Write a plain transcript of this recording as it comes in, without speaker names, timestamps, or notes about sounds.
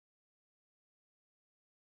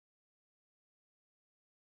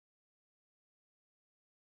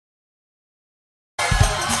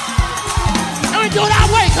do it our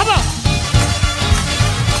way. Come on.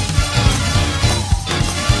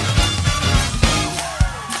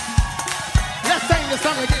 Let's sing this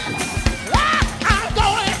song again. I'm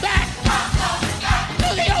going back to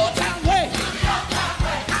the old town way.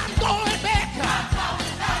 I'm going back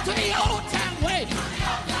to the old town way.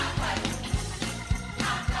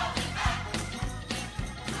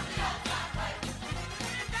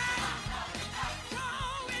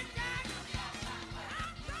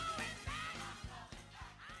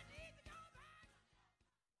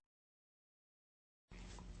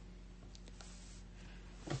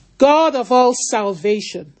 God of all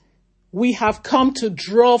salvation, we have come to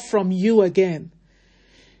draw from you again.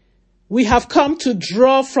 We have come to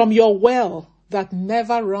draw from your well that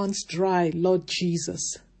never runs dry, Lord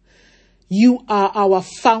Jesus. You are our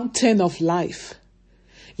fountain of life.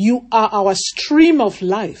 You are our stream of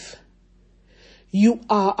life. You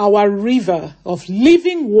are our river of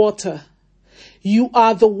living water. You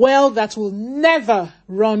are the well that will never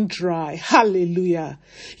run dry. Hallelujah.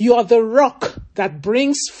 You are the rock that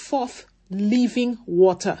brings forth living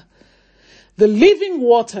water. The living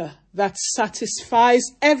water that satisfies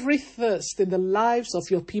every thirst in the lives of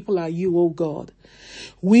your people are you, O God.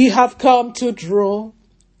 We have come to draw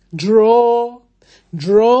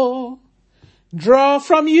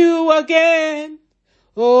from you again.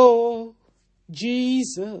 Oh,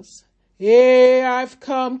 Jesus. Hey, I've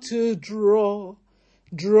come to draw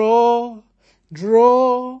from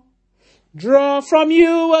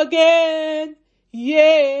you again.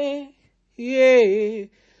 Yeah.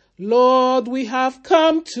 Lord, we have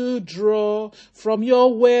come to draw from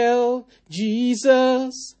your well,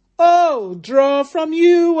 Jesus. Oh, draw from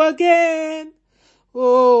you again.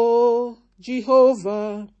 Oh,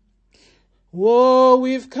 Jehovah. Oh,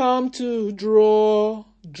 we've come to draw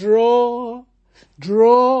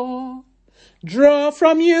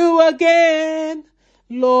from you again,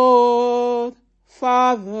 Lord,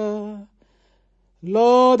 Father.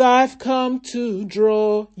 Lord, I've come to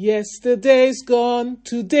draw. Yesterday's gone,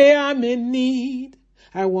 today I'm in need.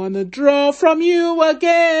 I want to draw from you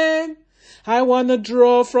again. I want to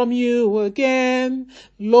draw from you again.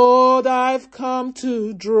 Lord, I've come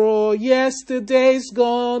to draw. Yesterday's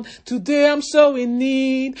gone, today I'm so in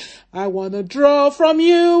need. I want to draw from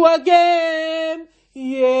you again.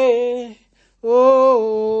 Yeah.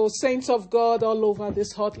 Oh, saints of God all over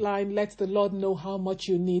this hotline, let the Lord know how much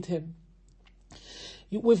you need him.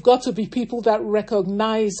 We've got to be people that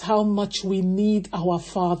recognize how much we need our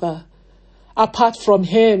Father. Apart from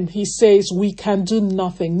him, he says we can do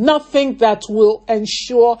nothing. Nothing that will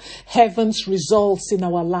ensure heaven's results in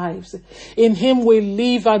our lives. In him we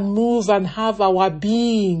live and move and have our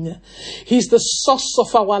being. He's the source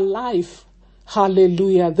of our life.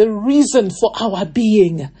 Hallelujah. The reason for our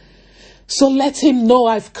being. So let him know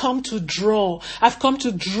I've come to draw. I've come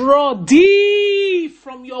to draw deep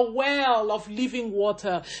from your well of living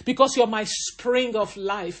water because you're my spring of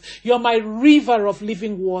life. You're my river of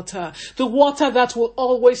living water. The water that will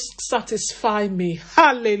always satisfy me.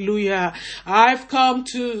 Hallelujah. I've come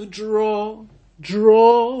to draw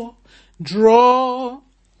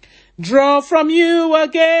from you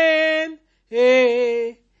again.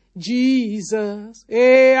 Hey, Jesus.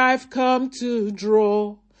 Hey, I've come to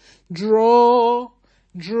draw from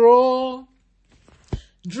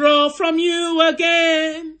you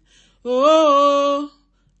again. Oh,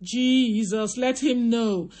 Jesus, let him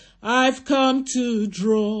know I've come to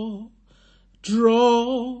draw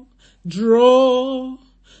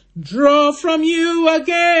from you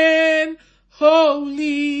again.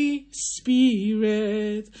 Holy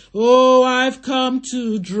Spirit, oh, I've come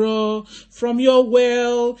to draw from your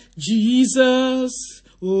well, Jesus.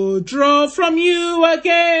 Oh, draw from you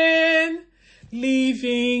again,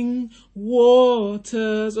 living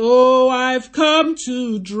waters. Oh, I've come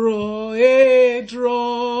to draw,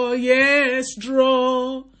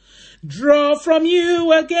 draw from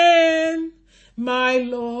you again, my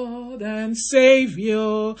Lord and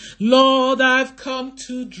Savior. Lord, I've come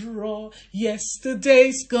to draw.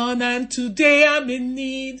 Yesterday's gone and today I'm in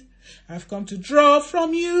need. I've come to draw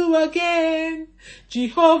from you again,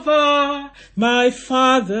 Jehovah, my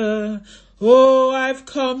Father. Oh, I've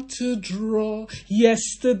come to draw.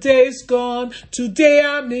 Yesterday's gone, today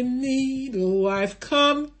I'm in need. Oh, I've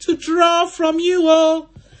come to draw from you, oh,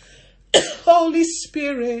 Holy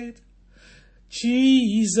Spirit,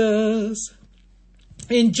 Jesus.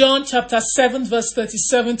 In John chapter 7, verse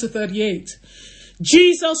 37 to 38,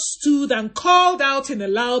 Jesus stood and called out in a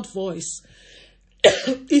loud voice,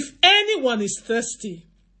 if anyone is thirsty,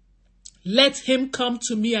 let him come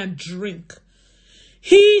to me and drink.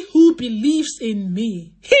 He who believes in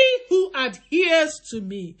me, he who adheres to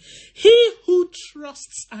me, he who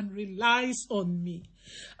trusts and relies on me,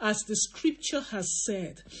 as the scripture has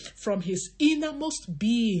said, from his innermost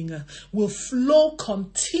being will flow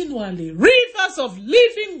continually rivers of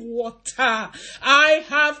living water. I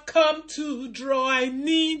have come to draw. I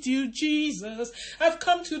need you, Jesus. I've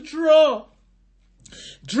come to draw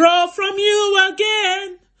from you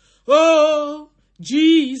again. Oh,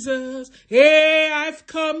 Jesus, hey, I've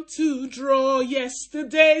come to draw.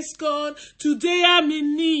 Yesterday's gone, today I'm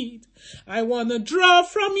in need. I want to draw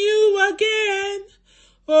from you again.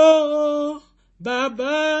 Oh,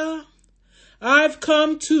 Baba, I've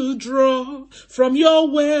come to draw from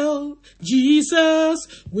your well. Jesus,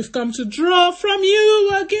 we've come to draw from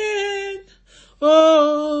you again.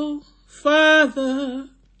 Oh, Father,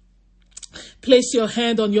 place your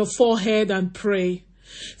hand on your forehead and pray.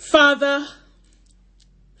 Father,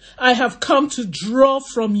 I have come to draw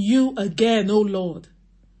from you again, O Lord.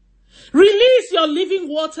 Release your living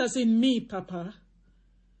waters in me, Papa,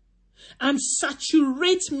 and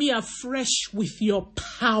saturate me afresh with your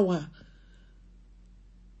power.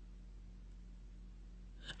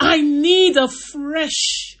 I need a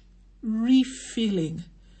fresh refilling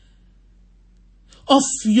of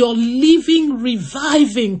your living,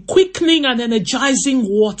 reviving, quickening, and energizing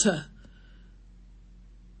water.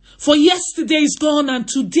 For yesterday is gone and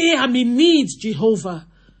today I'm in need, Jehovah.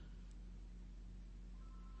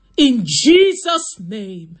 In Jesus'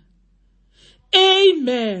 name,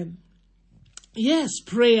 amen. Yes,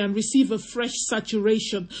 pray and receive a fresh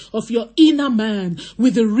saturation of your inner man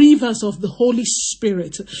with the rivers of the Holy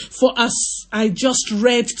Spirit. For as I just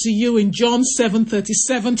read to you in John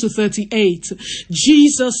 7:37 to 38,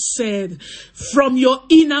 Jesus said, from your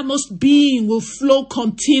innermost being will flow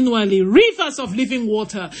continually rivers of living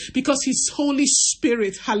water, because his Holy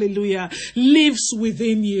Spirit, hallelujah, lives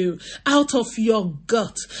within you. Out of your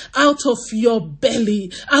gut, out of your belly,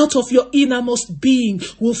 out of your innermost being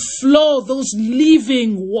will flow those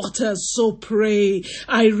living waters. So pray,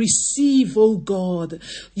 I receive, oh God,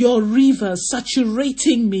 your rivers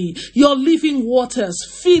saturating me, your living waters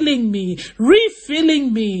filling me,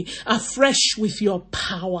 refilling me afresh with your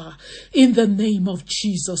power in the name of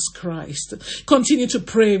Jesus Christ. Continue to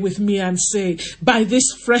pray with me and say, by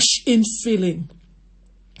this fresh infilling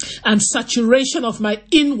and saturation of my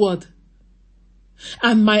inward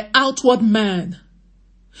and my outward man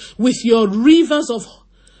with your rivers of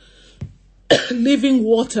living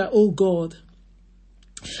water, oh God,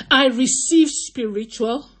 I receive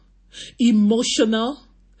spiritual, emotional,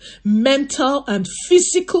 mental, and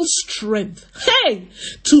physical strength,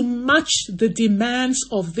 to match the demands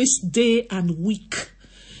of this day and week.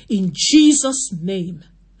 In Jesus' name.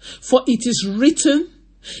 For it is written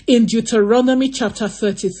in Deuteronomy chapter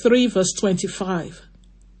 33 verse 25,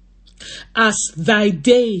 as thy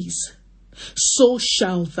days, so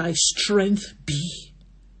shall thy strength be.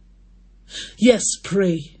 Yes,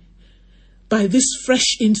 pray. By this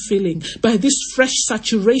fresh infilling, by this fresh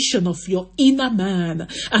saturation of your inner man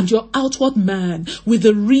and your outward man with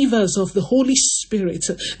the rivers of the Holy Spirit,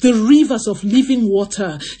 the rivers of living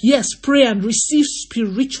water. Yes, pray and receive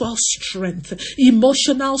spiritual strength,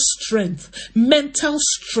 emotional strength, mental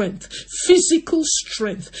strength, physical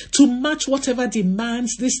strength to match whatever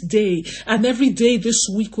demands this day and every day this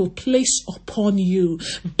week will place upon you.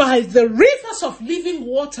 By the rivers of living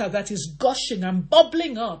water that is gushing and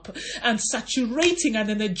bubbling up and saturating and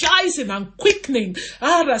energizing and quickening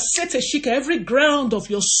every ground of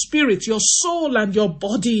your spirit, your soul, and your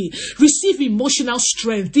body. Receive emotional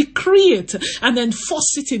strength. Decree it and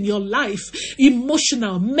enforce it in your life.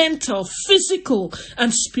 Emotional, mental, physical,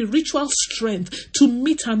 and spiritual strength to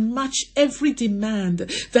meet and match every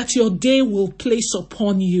demand that your day will place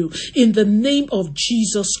upon you in the name of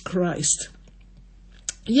Jesus Christ.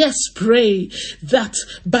 Yes, pray that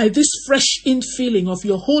by this fresh infilling of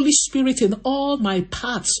your Holy Spirit in all my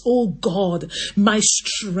parts, oh God, my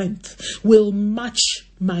strength will match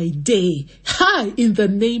my day. In the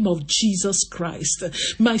name of Jesus Christ.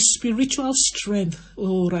 My spiritual strength.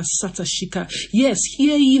 Oh, Rasata Shika. Yes,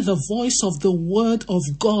 hear ye the voice of the word of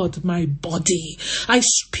God, my body. I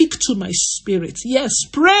speak to my spirit. Yes,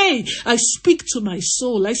 pray. I speak to my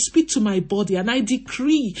soul. I speak to my body. And I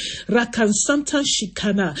decree, Rakansanta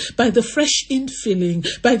Shikana, by the fresh infilling,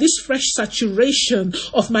 by this fresh saturation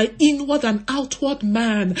of my inward and outward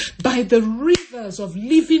man, by the rivers of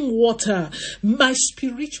living water, my spirit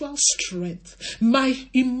spiritual strength, my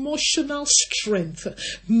emotional strength,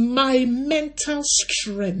 my mental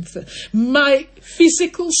strength, my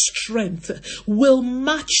physical strength will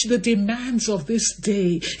match the demands of this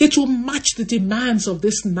day. It will match the demands of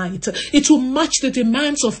this night. It will match the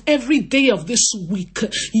demands of every day of this week.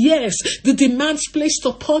 Yes, the demands placed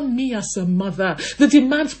upon me as a mother, the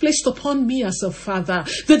demands placed upon me as a father,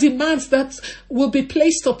 the demands that will be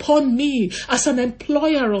placed upon me as an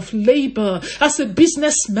employer of labor, as a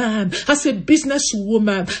businessman, as a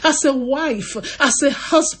businesswoman, as a wife, as a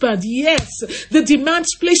husband. Yes, the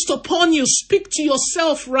demands placed upon you. Speak to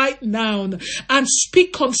yourself right now and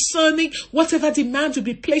speak concerning whatever demand will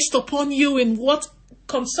be placed upon you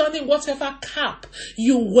concerning whatever cap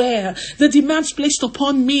you wear, the demands placed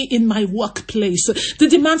upon me in my workplace, the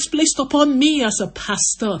demands placed upon me as a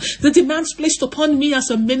pastor, the demands placed upon me as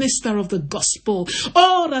a minister of the gospel,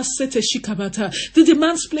 the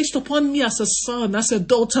demands placed upon me as a son, as a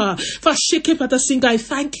daughter. I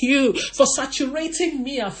thank you for saturating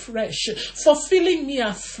me afresh, for filling me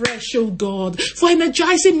afresh, oh God, for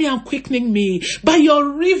energizing me and quickening me by your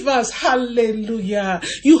rivers. Hallelujah.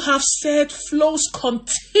 You have said flows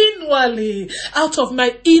continually out of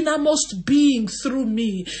my innermost being through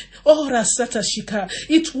me.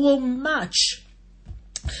 It will match.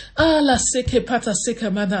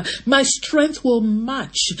 My strength will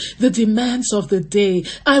match the demands of the day.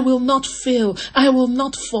 I will not fail. I will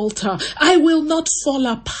not falter. I will not fall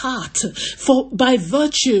apart. For by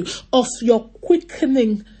virtue of your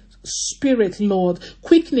quickening Spirit, Lord,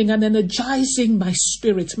 quickening and energizing my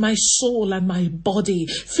spirit, my soul, and my body,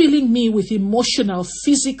 filling me with emotional,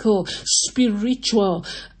 physical, spiritual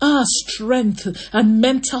strength and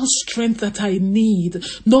mental strength that I need,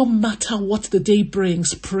 no matter what the day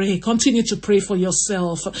brings. Pray. Continue to pray for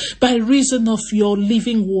yourself by reason of your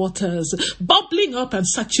living waters, bubbling up and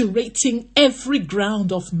saturating every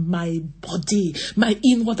ground of my body, my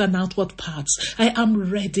inward and outward parts. I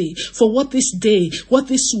am ready for what this day, what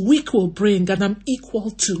this week will bring, and I'm equal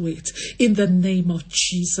to it in the name of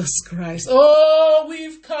Jesus Christ. Oh,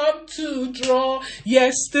 we've come to draw.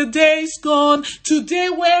 Yesterday's gone. Today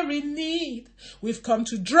we're in need. We've come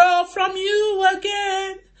to draw from you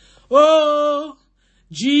again. Oh,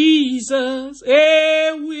 Jesus,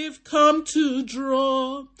 we've come to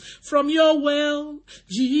draw from your well.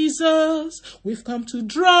 Jesus, we've come to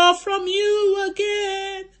draw from you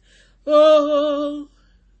again. Oh,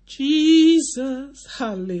 Jesus,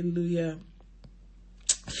 hallelujah.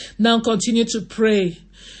 Now continue to pray.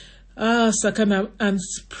 Sakana, and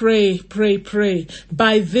pray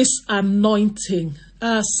by this anointing.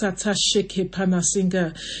 Satashike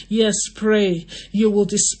Panasinga. Yes, pray. You will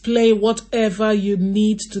display whatever you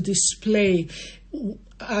need to display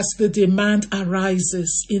as the demand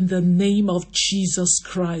arises in the name of Jesus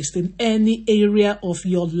Christ in any area of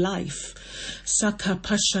your life.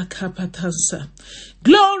 Sakapashakapatansa.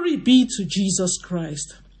 Glory be to Jesus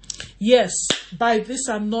Christ. Yes, by this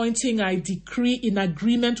anointing I decree, in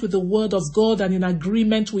agreement with the word of God and in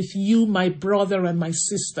agreement with you, my brother and my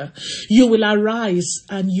sister, you will arise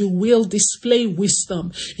and you will display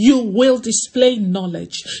wisdom. You will display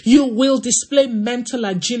knowledge. You will display mental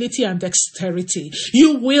agility and dexterity.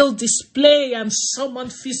 You will display and summon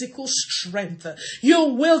physical strength. You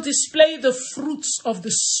will display the fruits of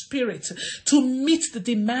the Spirit to meet the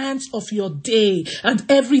demands of your day and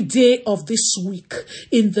every day of this week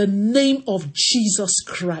in the name of Jesus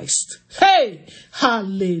Christ. Hey,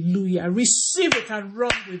 hallelujah. Receive it and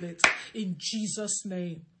run with it in Jesus'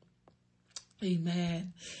 name.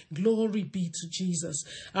 Amen. Glory be to Jesus.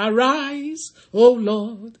 Arise, O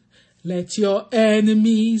Lord. Let your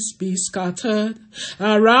enemies be scattered.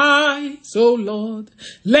 Arise, O Lord.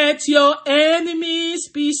 Let your enemies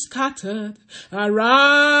be scattered.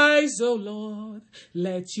 Arise, O Lord.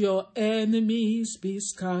 Let your enemies be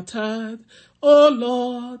scattered. O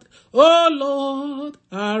Lord,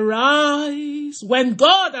 arise. When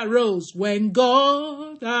God arose,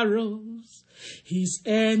 his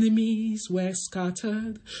enemies were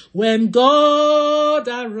scattered. When God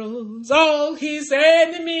arose, all his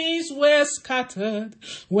enemies were scattered.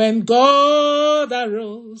 When God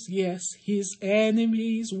arose, yes, his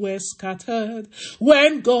enemies were scattered.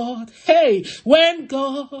 When God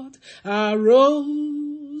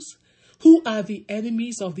arose. Who are the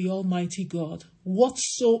enemies of the Almighty God?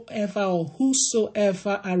 Whatsoever or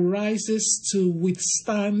whosoever arises to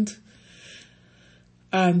withstand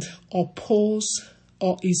and oppose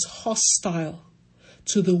or is hostile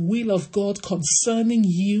to the will of God concerning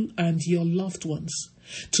you and your loved ones,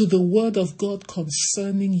 to the word of God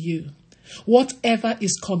concerning you, Whatever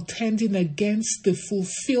is contending against the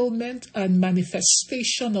fulfillment and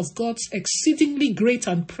manifestation of God's exceedingly great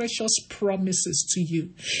and precious promises to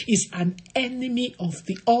you is an enemy of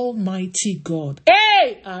the Almighty God.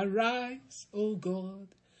 Hey, arise, O God.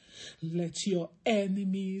 Let your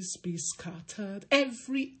enemies be scattered.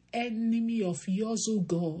 Every enemy of yours, O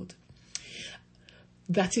God,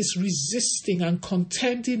 that is resisting and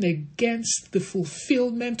contending against the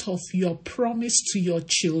fulfillment of your promise to your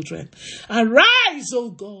children. Arise, O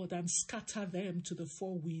God, and scatter them to the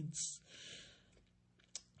four winds.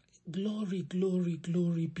 Glory, glory,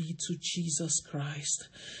 glory be to Jesus Christ.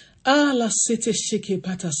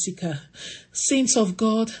 Saints of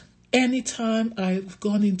God, anytime I've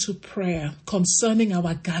gone into prayer concerning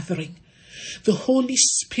our gathering, the Holy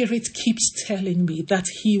Spirit keeps telling me that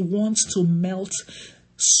He wants to melt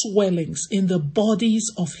swellings in the bodies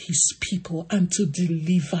of His people and to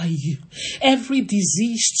deliver you. Every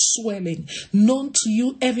diseased swelling known to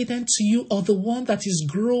you, evident to you, or the one that is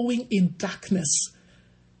growing in darkness,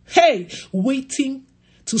 hey, waiting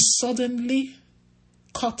to suddenly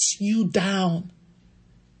cut you down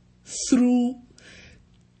through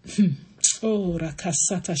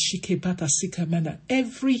rakasata shikebata sikamana,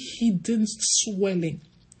 every hidden swelling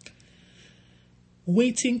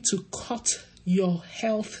waiting to cut your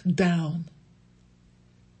health down,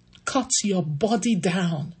 cut your body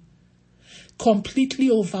down, completely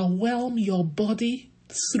overwhelm your body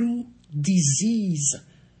through disease,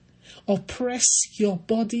 oppress your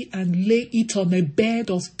body and lay it on a bed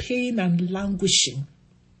of pain and languishing.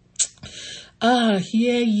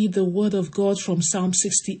 Hear ye the word of God from Psalm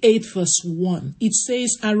 68 verse 1. It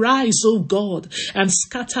says, arise, O God, and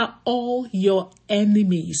scatter all your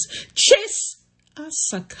enemies. Chase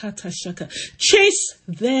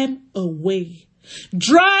them away.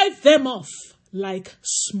 Drive them off like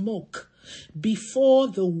smoke before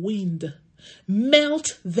the wind.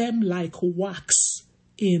 Melt them like wax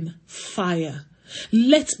in fire.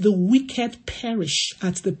 Let the wicked perish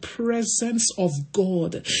at the presence of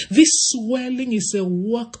God. This swelling is a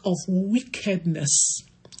work of wickedness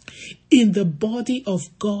in the body of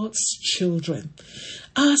God's children.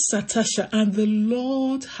 Satasha, and the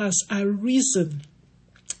Lord has arisen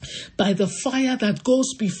by the fire that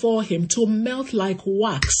goes before Him to melt like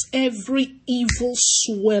wax every evil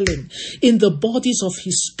swelling in the bodies of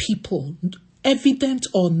His people, evident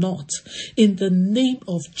or not, in the name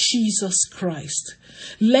of Jesus Christ.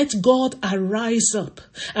 Let God arise up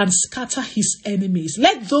and scatter His enemies.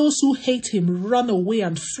 Let those who hate Him run away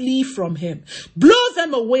and flee from Him. Blow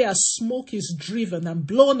them away as smoke is driven and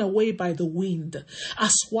blown away by the wind.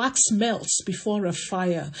 As wax melts before a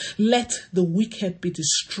fire, let the wicked be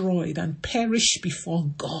destroyed and perish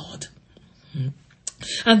before God.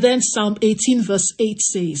 And then Psalm 18 verse 8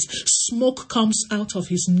 says, smoke comes out of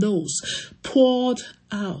His nose, poured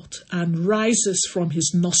out and rises from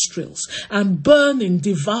His nostrils, and burning,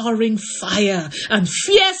 devouring fire and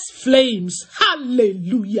fierce flames,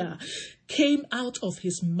 hallelujah, came out of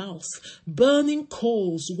His mouth. Burning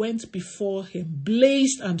coals went before Him,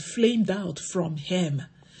 blazed and flamed out from Him.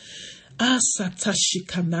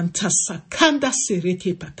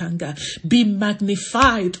 Be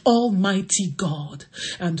magnified, Almighty God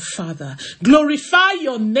and Father. Glorify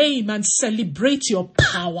your name and celebrate your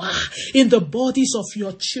power in the bodies of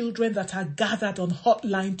your children that are gathered on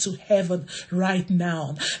hotline to heaven right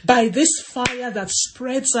now. By this fire that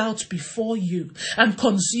spreads out before you and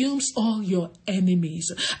consumes all your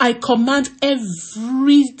enemies, I command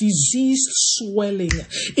every diseased swelling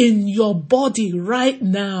in your body right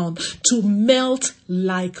now to melt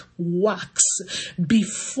like wax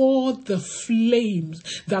before the flames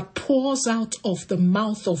that pours out of the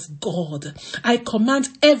mouth of God. I command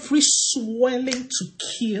every swelling to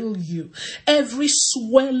kill you, every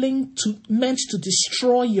swelling meant to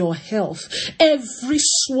destroy your health, every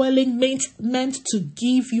swelling meant to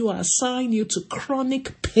give you, assign you to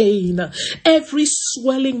chronic pain, every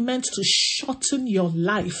swelling meant to shorten your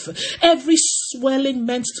life, every swelling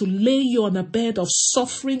meant to lay you on a bed of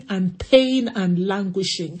suffering and pain and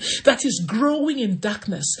languishing that is growing in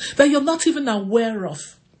darkness that you're not even aware of.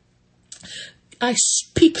 I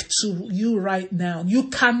speak to you right now. You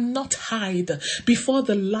cannot hide before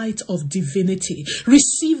the light of divinity.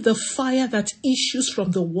 Receive the fire that issues from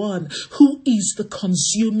the one who is the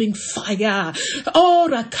consuming fire. Oh,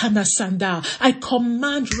 Rakanasanda, I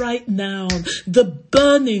command right now the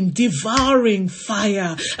burning, devouring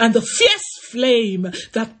fire and the fierce flame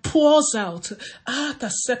that pours out of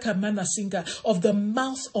the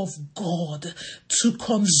mouth of God to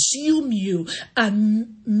consume you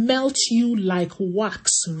and melt you like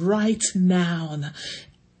wax right now.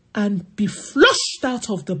 and be flushed out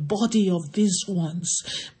of the body of these ones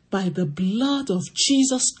by the blood of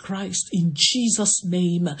Jesus Christ, in Jesus'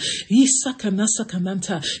 name. You swelling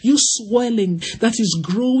that is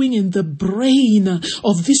growing in the brain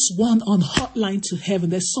of this one on Hotline to Heaven.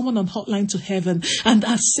 There's someone on Hotline to Heaven, and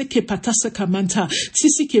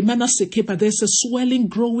there's a swelling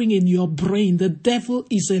growing in your brain. The devil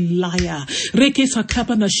is a liar.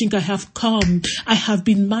 I have come. I have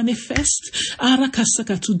been manifest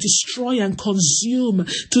to destroy and consume,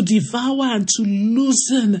 to devour and to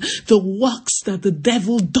loosen the works that the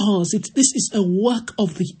devil does. This is a work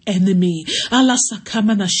of the enemy. By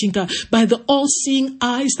the all-seeing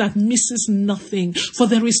eyes that misses nothing, for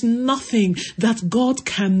there is nothing that God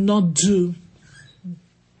cannot do.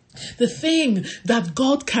 The thing that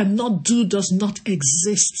God cannot do does not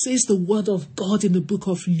exist, says the word of God in the book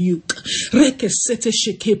of Luke.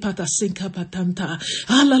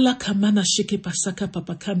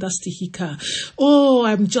 Oh,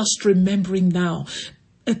 I'm just remembering now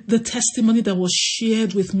the testimony that was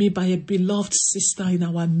shared with me by a beloved sister in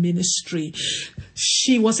our ministry.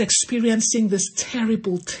 She was experiencing this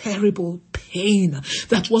terrible, terrible pain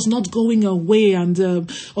that was not going away, and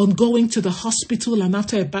on going to the hospital, and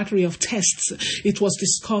after a battery of tests, it was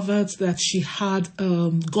discovered that she had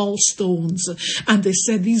gallstones, and they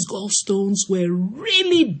said these gallstones were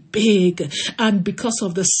really big, and because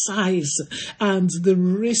of the size and the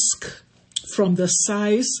risk from the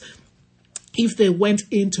size, if they went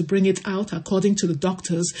in to bring it out, according to the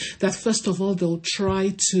doctors, that first of all, they'll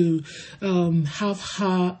try to have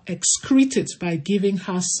her excrete it by giving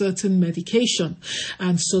her certain medication.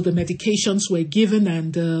 And so the medications were given,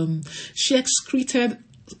 and she excreted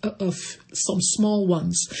some small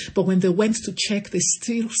ones. But when they went to check, they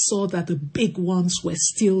still saw that the big ones were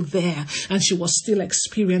still there, and she was still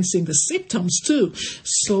experiencing the symptoms too.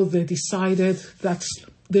 So they decided that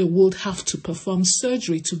they would have to perform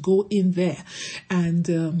surgery to go in there and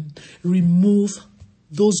remove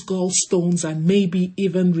those gallstones, and maybe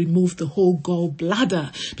even remove the whole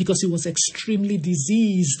gallbladder, because it was extremely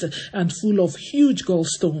diseased and full of huge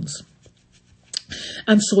gallstones.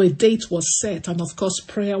 And so a date was set, and of course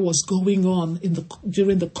prayer was going on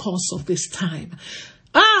during the course of this time.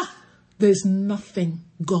 There's nothing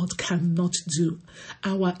God cannot do.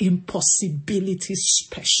 Our impossibility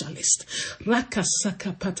specialist.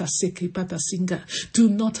 Rakasaka pataseke patasinga. Do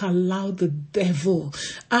not allow the devil,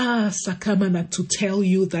 Sakamana, to tell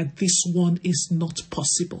you that this one is not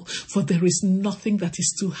possible. For there is nothing that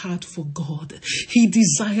is too hard for God. He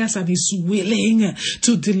desires and is willing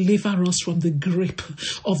to deliver us from the grip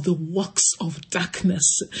of the works of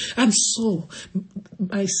darkness. And so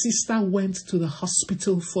my sister went to the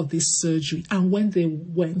hospital for this surgery, and when they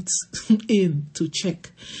went in to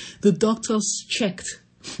check, the doctors checked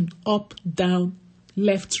up, down,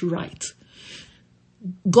 left, right.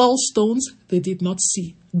 Gallstones, they did not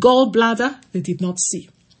see. Gallbladder, they did not see.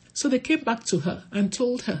 So they came back to her and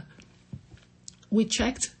told her, we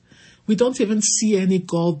checked, we don't even see any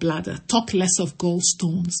gallbladder, talk less of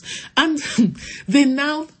gallstones. And they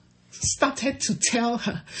now started to tell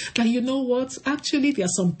her that, you know what, actually there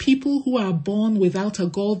are some people who are born without a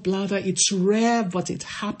gallbladder. It's rare, but it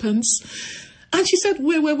happens. And she said,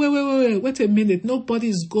 wait a minute.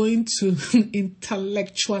 Nobody's going to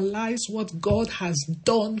intellectualize what God has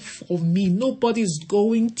done for me. Nobody's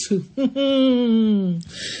going to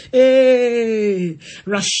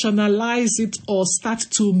rationalize it or start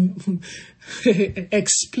to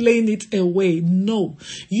explain it away. No,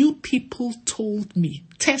 you people told me.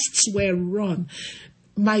 Tests were run.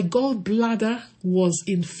 My gallbladder was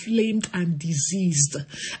inflamed and diseased.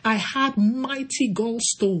 I had mighty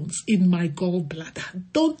gallstones in my gallbladder.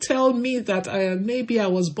 Don't tell me that maybe I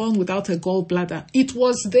was born without a gallbladder. It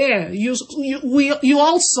was there. You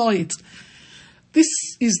all saw it. This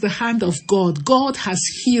is the hand of God. God has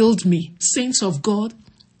healed me. Saints of God,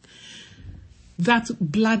 that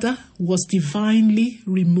bladder was divinely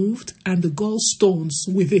removed and the gallstones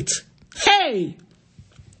with it. Hey!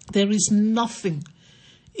 There is nothing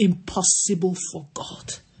impossible for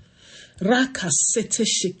God. I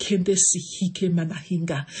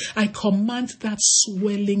command that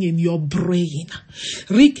swelling in your brain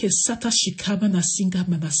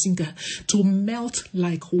to melt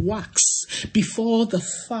like wax before the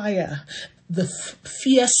fire the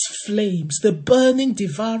fierce flames, the burning,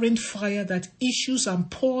 devouring fire that issues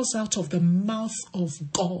and pours out of the mouth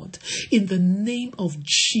of God in the name of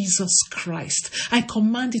Jesus Christ. I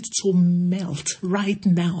command it to melt right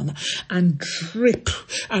now and drip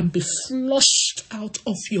and be flushed out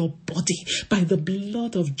of your body by the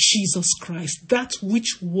blood of Jesus Christ. That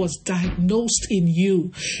which was diagnosed in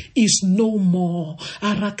you is no more.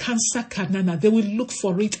 Arakansa kanana. They will look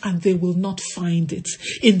for it and they will not find it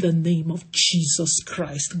in the name of Jesus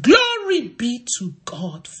Christ. Glory be to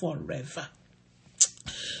God forever.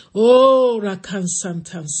 Oh, Rakan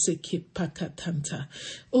Santan Seki Pakatanta.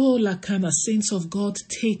 Oh, Lakana, saints of God,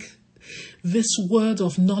 take this word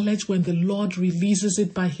of knowledge when the Lord releases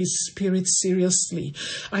it by His Spirit seriously.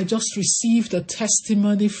 I just received a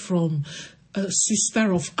testimony from a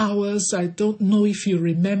sister of ours. I don't know if you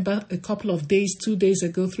remember, a couple of days, 2 days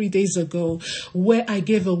ago, 3 days ago, where I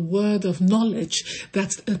gave a word of knowledge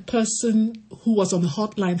that a person who was on the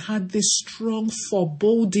hotline had this strong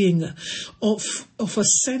foreboding of a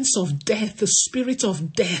sense of death, the spirit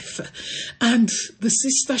of death. And the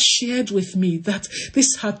sister shared with me that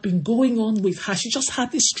this had been going on with her. She just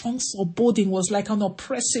had this strong foreboding, was like an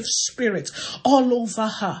oppressive spirit all over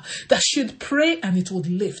her, that she'd pray and it would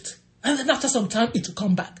lift. And then after some time, it will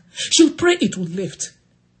come back. She would pray, it would lift.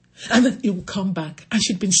 And then it will come back. And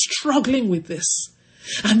she'd been struggling with this.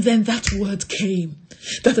 And then that word came,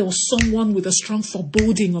 that there was someone with a strong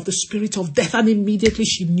foreboding of the spirit of death. And immediately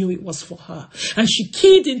she knew it was for her. And she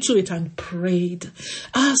keyed into it and prayed.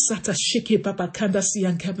 And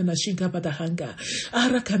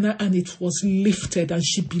it was lifted. And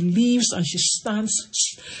she believes and she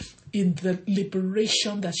stands in the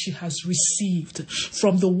liberation that she has received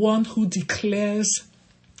from the one who declares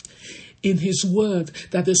in His word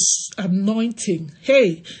that the anointing,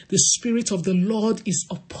 the Spirit of the Lord is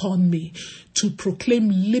upon me to proclaim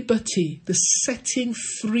liberty, the setting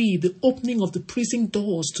free, the opening of the prison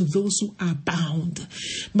doors to those who are bound.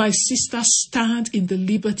 My sister, stand in the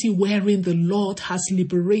liberty wherein the Lord has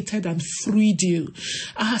liberated and freed you.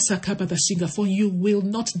 For you will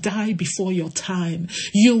not die before your time.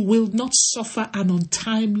 You will not suffer an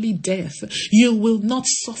untimely death. You will not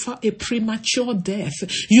suffer a premature death.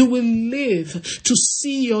 You will live to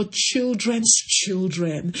see your children's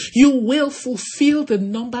children. You will fulfill the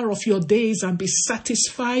number of your days and be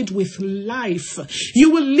satisfied with life. You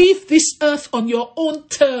will leave this earth on your own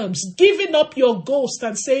terms, giving up your ghost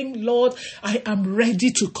and saying, Lord, I am ready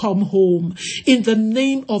to come home in the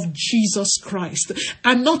name of Jesus Christ.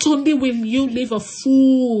 And not only will you live your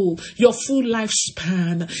full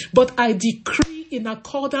lifespan, but I decree in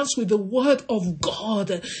accordance with the word of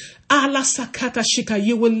God, Allah Sakata Shika,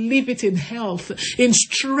 you will live it in health, in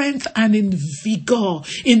strength, and in vigor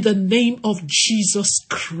in the name of Jesus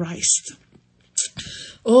Christ.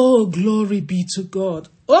 Oh, glory be to God.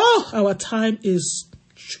 Oh, our time is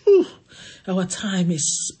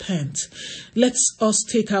spent. Let us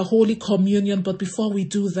take our Holy Communion. But before we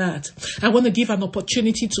do that, I want to give an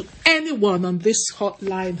opportunity to anyone on this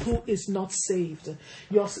hotline who is not saved.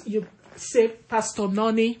 You say, Pastor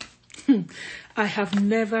Noni, I have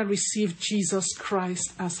never received Jesus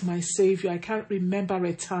Christ as my Savior. I can't remember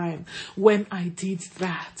a time when I did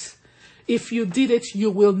that. If you did it, you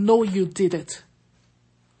will know you did it.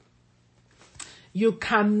 You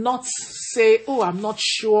cannot say, oh, I'm not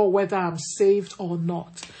sure whether I'm saved or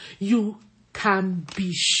not. You can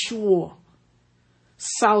be sure.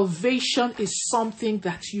 Salvation is something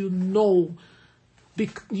that you know.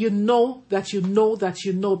 You know that you know that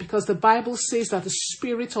you know, because the Bible says that the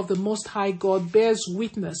Spirit of the Most High God bears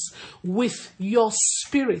witness with your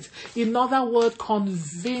spirit. In other words,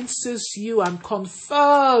 convinces you and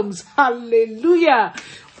confirms, hallelujah,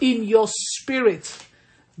 in your spirit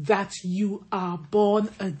that you are born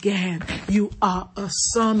again. You are a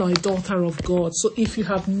son or a daughter of God. So if you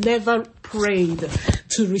have never prayed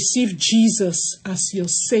to receive Jesus as your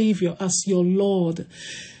Savior, as your Lord,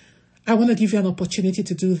 I want to give you an opportunity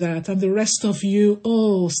to do that. And the rest of you,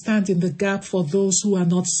 stand in the gap for those who are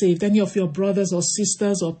not saved. Any of your brothers or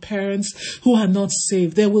sisters or parents who are not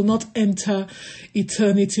saved, they will not enter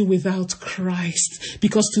eternity without Christ.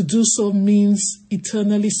 Because to do so means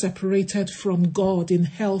eternally separated from God in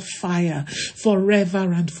hellfire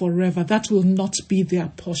forever and forever. That will not be their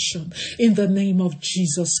portion in the name of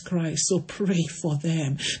Jesus Christ. So pray for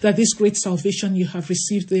them that this great salvation you have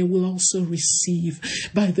received, they will also receive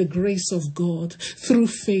by the grace of God through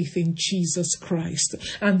faith in Jesus Christ.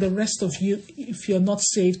 And the rest of you, if you're not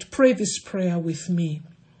saved, pray this prayer with me.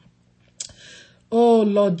 Oh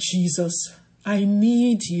Lord Jesus, I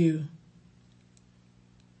need you.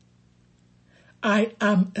 I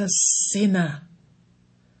am a sinner.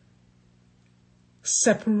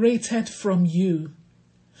 separated from you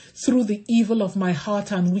through the evil of my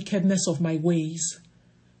heart and wickedness of my ways.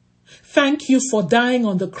 Thank you for dying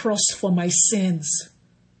on the cross for my sins.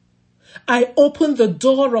 I open the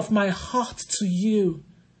door of my heart to you,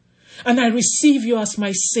 and I receive you as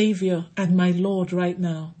my Savior and my Lord right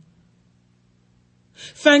now.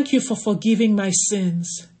 Thank you for forgiving my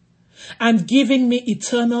sins and giving me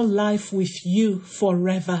eternal life with you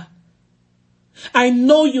forever. I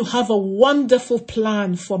know you have a wonderful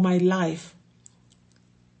plan for my life.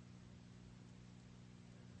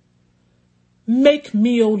 Make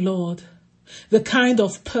me, O Lord, the kind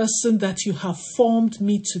of person that you have formed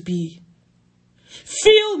me to be.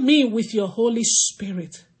 Fill me with your Holy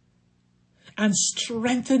Spirit and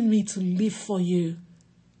strengthen me to live for you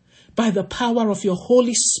by the power of your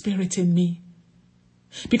Holy Spirit in me.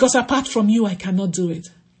 Because apart from you, I cannot do it.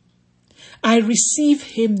 I receive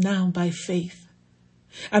him now by faith,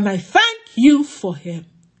 and I thank you for him.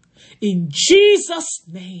 In Jesus'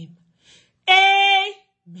 name,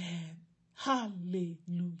 amen.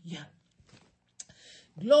 Hallelujah.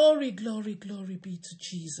 Glory, glory, glory be to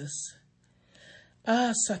Jesus.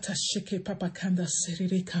 Satashike papakanda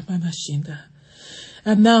serere kamana shinda.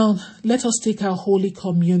 And now, let us take our Holy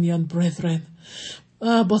Communion, brethren.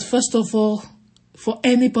 But first of all, for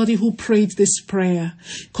anybody who prayed this prayer,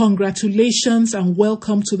 congratulations and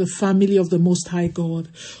welcome to the family of the Most High God.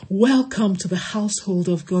 Welcome to the household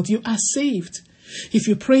of God. You are saved. If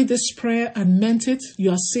you prayed this prayer and meant it,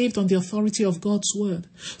 you are saved on the authority of God's word.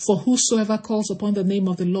 For whosoever calls upon the name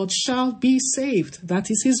of the Lord shall be saved.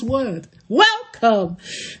 That is his word. Welcome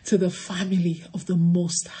to the family of the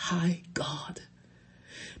Most High God.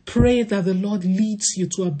 Pray that the Lord leads you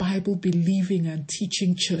to a Bible-believing and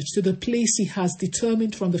teaching church, to the place he has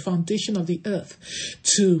determined from the foundation of the earth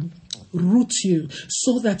to root you,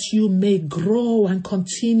 so that you may grow and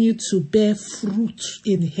continue to bear fruit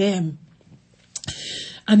in him.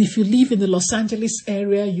 And if you live in the Los Angeles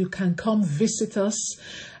area, you can come visit us.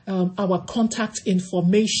 Our contact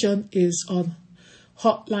information is on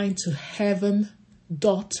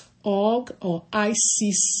hotline-to-heaven.org or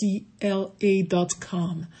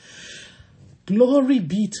iccla.com. Glory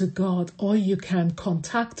be to God. Or you can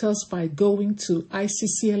contact us by going to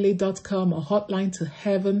iccla.com or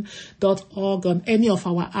hotline-to-heaven.org on any of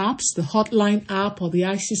our apps, the Hotline app or the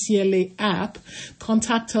ICCLA app.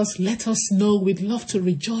 Contact us. Let us know. We'd love to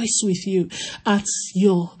rejoice with you at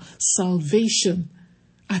your salvation,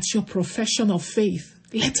 at your profession of faith.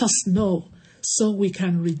 Let us know so we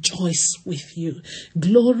can rejoice with you.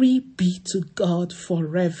 Glory be to God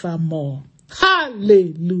forevermore.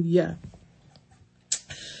 Hallelujah.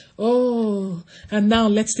 Oh, and now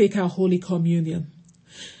let's take our Holy Communion.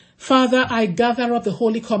 Father, I gather up the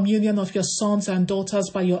Holy Communion of your sons and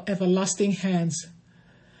daughters by your everlasting hands.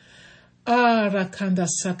 Rakanda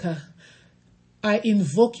Saka. I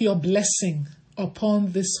invoke your blessing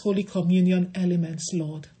upon this Holy Communion elements,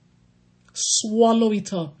 Lord. Swallow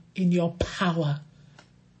it up in your power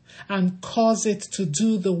and cause it to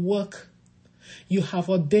do the work you have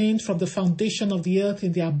ordained from the foundation of the earth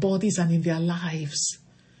in their bodies and in their lives.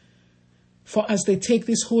 For as they take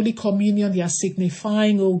this Holy Communion, they are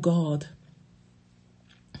signifying, O God,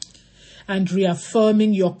 and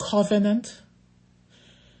reaffirming your covenant,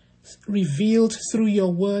 revealed through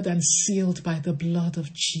your word and sealed by the blood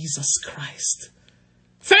of Jesus Christ.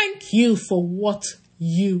 Thank you for what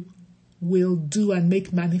you will do and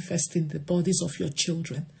make manifest in the bodies of your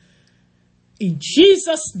children. In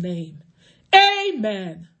Jesus' name,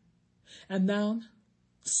 amen. And now,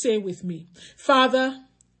 say with me, Father,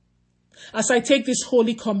 as I take this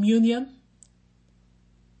Holy Communion,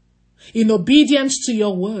 in obedience to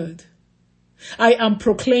your word, I am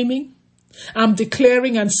proclaiming, I'm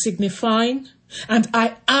declaring and signifying, and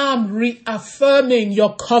I am reaffirming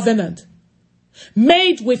your covenant,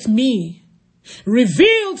 made with me,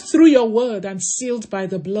 revealed through your word and sealed by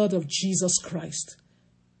the blood of Jesus Christ.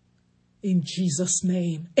 In Jesus'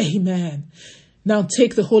 name, amen. Now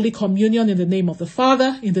take the Holy Communion in the name of the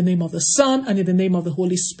Father, in the name of the Son, and in the name of the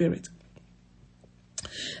Holy Spirit.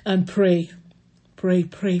 And pray, pray,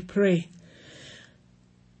 pray, pray.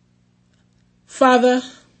 Father,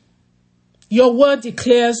 your word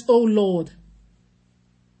declares, O Lord,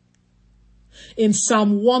 in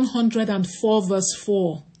Psalm 104 verse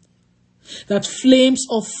 4, that flames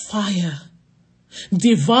of fire,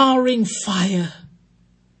 devouring fire,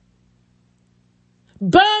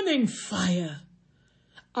 burning fire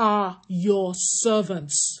are your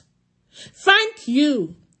servants. Thank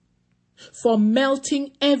you for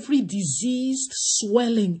melting every diseased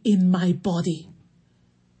swelling in my body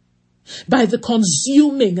by the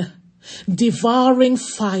consuming, devouring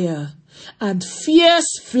fire and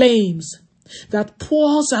fierce flames that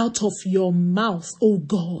pours out of your mouth, O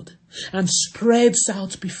God, and spreads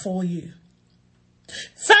out before you.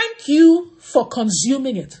 Thank you for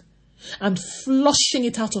consuming it and flushing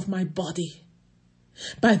it out of my body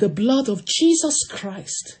by the blood of Jesus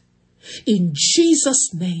Christ. In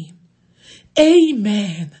Jesus' name,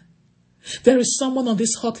 amen. There is someone on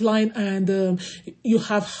this hotline and you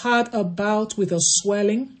have had a bout with a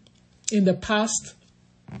swelling in the past.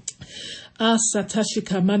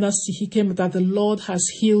 That the Lord has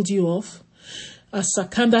healed you of. And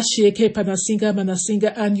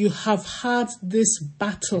you have had this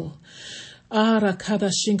battle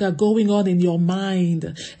going on in your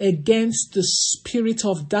mind against the spirit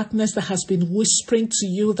of darkness that has been whispering to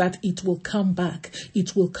you that it will come back,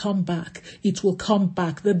 it will come back, it will come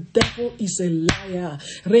back. The devil is a liar.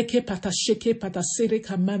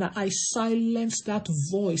 I silence that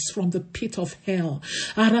voice from the pit of hell.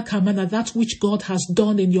 That which God has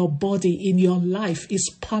done in your body, in your life,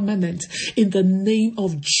 is permanent in the name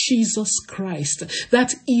of Jesus Christ.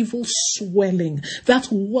 That evil swelling,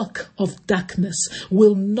 that work of darkness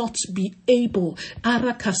will not be able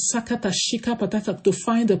to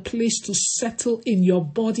find a place to settle in your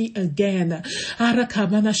body again.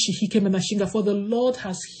 For the Lord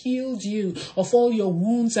has healed you of all your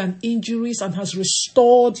wounds and injuries and has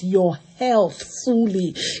restored your health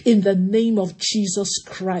fully in the name of Jesus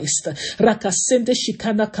Christ.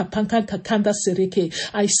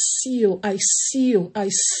 I seal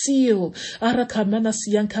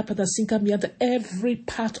every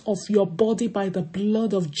part of your body by the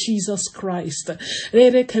blood of Jesus Christ.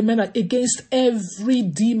 Against every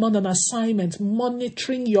demon on assignment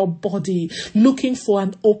monitoring your body, looking for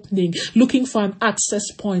an opening, looking for an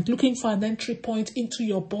access point, looking for an entry point into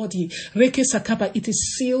your body. It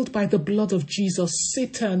is sealed by the blood of Jesus.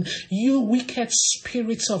 Satan, you wicked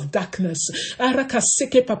spirits of darkness.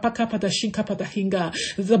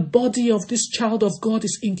 The body of this child of God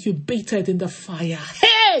is incubated in the fire.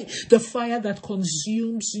 Hey! The fire that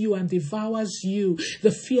consumes you and devours you.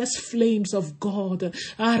 The fierce flames of God.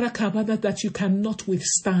 That you cannot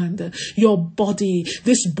withstand. Your body,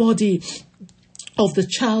 this body of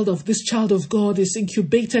this child of God is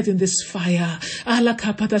incubated in this fire,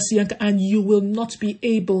 and you will not be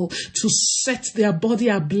able to set their body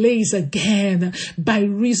ablaze again by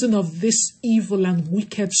reason of this evil and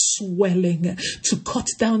wicked swelling, to cut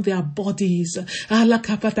down their bodies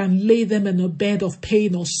and lay them in a bed of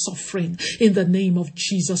pain or suffering in the name of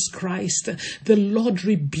Jesus Christ. The Lord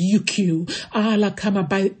rebuke you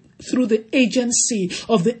through the agency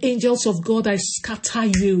of the angels of God. I scatter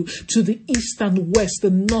you to the east and west,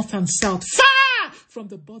 the north and south, far from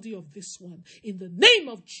the body of this one, in the name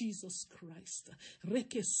of Jesus Christ.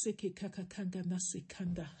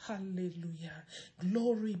 Hallelujah.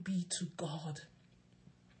 Glory be to God.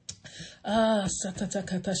 Satata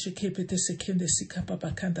kata shikepete sekende sikapa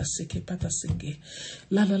bakanda sekepata senge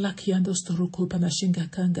la kiando storoko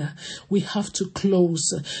panashinga kanga. We have to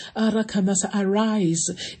close. Arakanasa,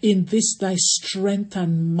 arise in this thy strength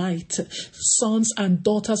and might, sons and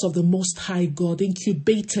daughters of the Most High God,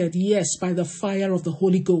 incubated, yes, by the fire of the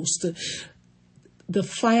Holy Ghost. The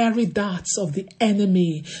fiery darts of the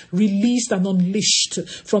enemy released and unleashed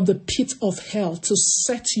from the pit of hell to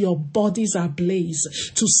set your bodies ablaze,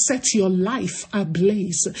 to set your life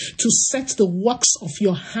ablaze, to set the works of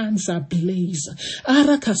your hands ablaze. To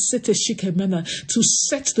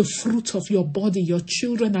set the fruit of your body, your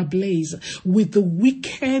children ablaze with the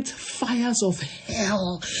wicked fires of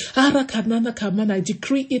hell. I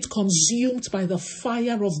decree it consumed by the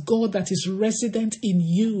fire of God that is resident in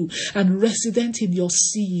you and resident in your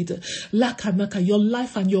seed. Your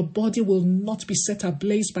life and your body will not be set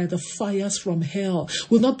ablaze by the fires from hell,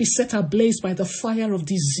 will not be set ablaze by the fire of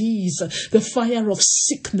disease, the fire of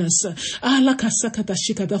sickness,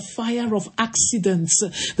 the fire of accidents,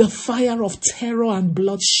 the fire of terror and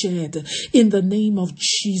bloodshed. In the name of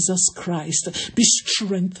Jesus Christ, be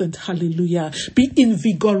strengthened, hallelujah, be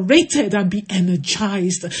invigorated and be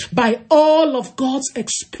energized by all of God's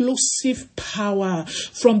explosive power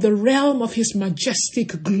from the realm of his majestic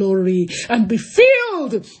glory, and be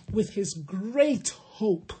filled with his great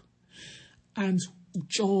hope and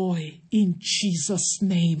joy in Jesus'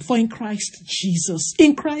 name. For in Christ Jesus,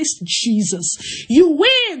 you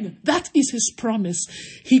win. That is his promise.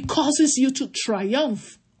 He causes you to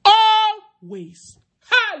triumph always.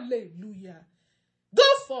 Hallelujah. Go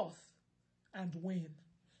forth and win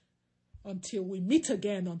until we meet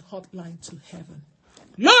again on Hotline to Heaven.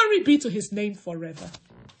 Glory be to his name forever.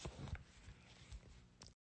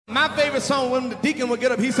 My favorite song, when the deacon would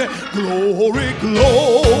get up, he said, glory,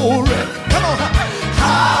 glory. Come on.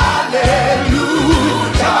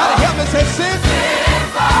 Hallelujah. Somebody help me say, since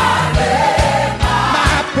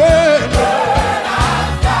my burden.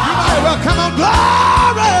 You might as well come on,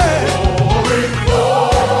 glory.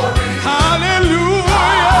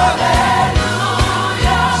 Hallelujah.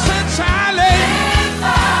 Since I laid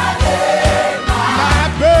my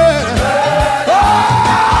burden.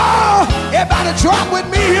 Oh, everybody drop with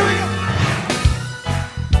me. Here we go.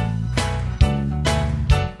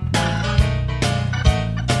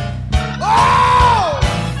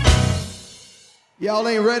 Y'all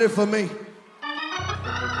ain't ready for me.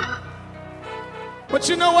 But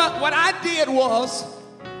you know what? What I did was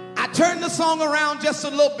I turned the song around just a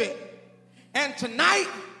little bit. And tonight,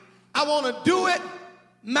 I want to do it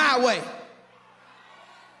my way.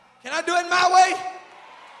 Can I do it my way?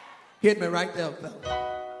 Hit me right there, fella.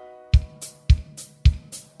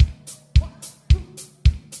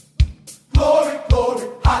 Glory, glory,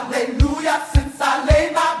 hallelujah, since I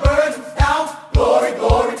laid my burdens down. Glory,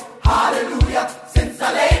 glory, hallelujah, since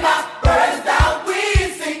I laid my burdens down. We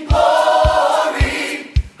sing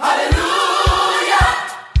glory, hallelujah.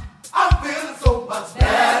 I'm feeling so much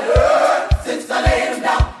better since I laid them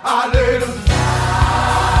down. I laid them down.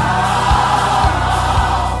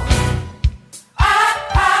 I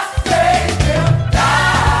laid them down.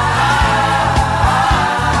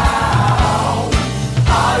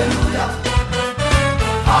 Hallelujah.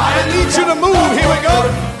 I need you to move. Here we go.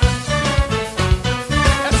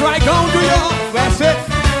 That's right. Go and do your own. That's it.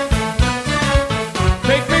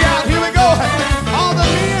 Take me out. Here we go. All the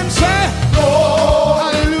men say, Lord,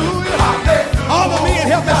 hallelujah. Hallelujah. All the men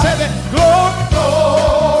help me say that. Glory,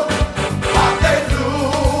 Lord,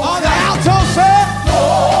 hallelujah. All the altos say,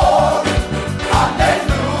 Lord,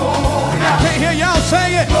 hallelujah. I can't hear y'all say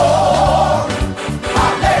it. Lord,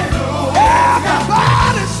 hallelujah.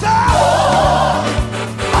 Everybody say, Lord,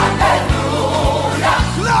 hallelujah.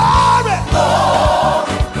 Glory, Lord,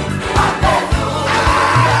 hallelujah.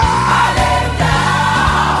 I lay them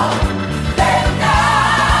down, lay them down.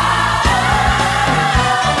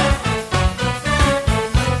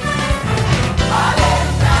 I lay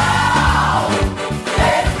them down,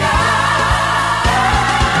 lay them down.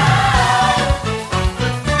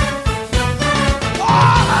 I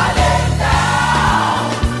lay them down,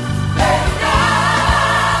 lay them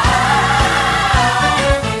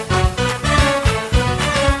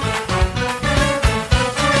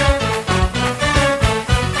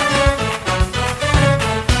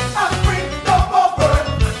I'm free, no more burden.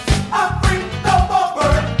 I'm free, no more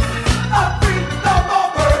burden. I'm free, no more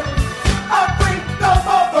burden. I'm free, no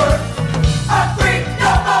more burden. I'm free, no more burden. I'm free,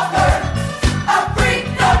 no more burden. I'm free,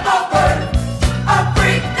 no more burden. I'm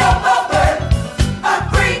free, no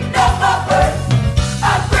more burden.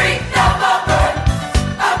 I'm free, no more burden.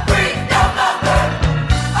 I'm free, no more burden.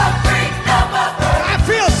 I'm free, no more burden. I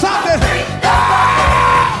feel something.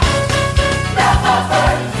 No more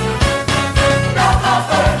burden. No more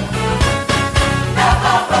burden. No more burden. No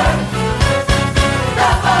more burden. No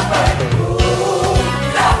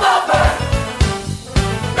more burden.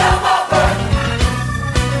 No more burden.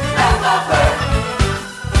 No more burden.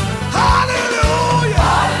 Hallelujah.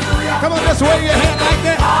 Hallelujah. Come on, just wave your